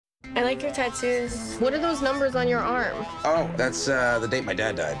I like your tattoos. What are those numbers on your arm? Oh, that's the date my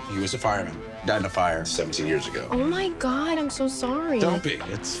dad died. He was a fireman. Died in a fire 17 years ago. Oh my God, I'm so sorry. Don't be,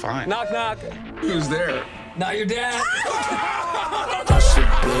 it's fine. Knock, knock. Who's there? Not your dad. Push a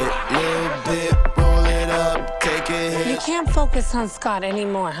bit, little bit, roll it up, take a hit. You can't focus on Scott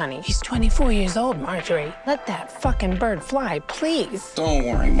anymore, honey. He's 24 years old, Marjorie. Let that fucking bird fly, please. Don't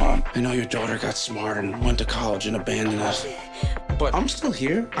worry, Mom. I know your daughter got smart and went to college and abandoned us. But I'm still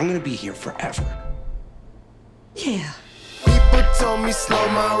here. I'm gonna be here forever. Yeah. People told me slow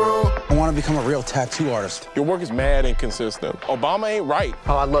my roll. I want to become a real tattoo artist. Your work is mad inconsistent. Obama ain't right.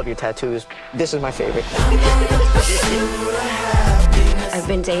 Oh, I love your tattoos. This is my favorite. I've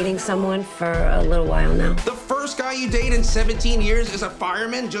been dating someone for a little while now. The first guy you date in 17 years is a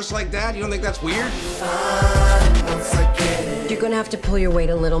fireman, just like that? You don't think that's weird? You're gonna have to pull your weight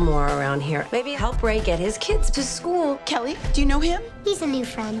a little more around here. Maybe help Ray get his kids to school. Kelly, do you know him? He's a new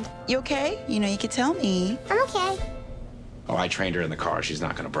friend. You okay? You know, you could tell me. I'm okay. Oh, I trained her in the car. She's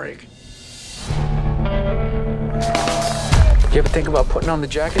not gonna break. You ever think about putting on the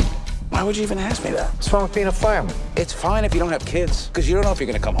jacket? Why would you even ask me that? What's wrong with being a fireman? It's fine if you don't have kids, because you don't know if you're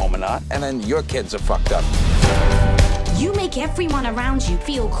gonna come home or not, and then your kids are fucked up. You make everyone around you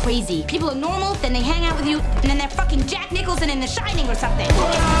feel crazy. People are normal, then they hang out with you, and then they're fucking Jack Nicholson in The Shining or something.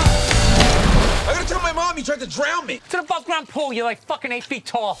 I gotta tell my mom you tried to drown me. To the above ground pool, you're like fucking 8 feet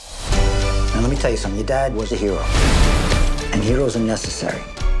tall. Now, let me tell you something. Your dad was a hero. And heroes are necessary.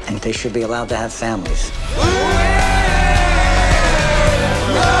 And they should be allowed to have families.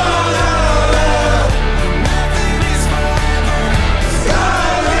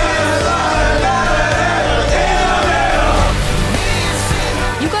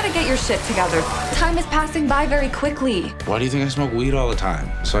 You gotta get your shit together. Time is passing by very quickly. Why do you think I smoke weed all the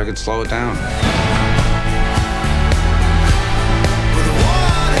time? So I can slow it down.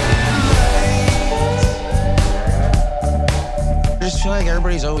 I just feel like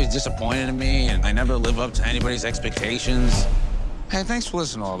everybody's always disappointed in me, and I never live up to anybody's expectations. Hey, thanks for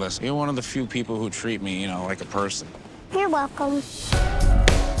listening to all this. You're one of the few people who treat me, like a person. You're welcome.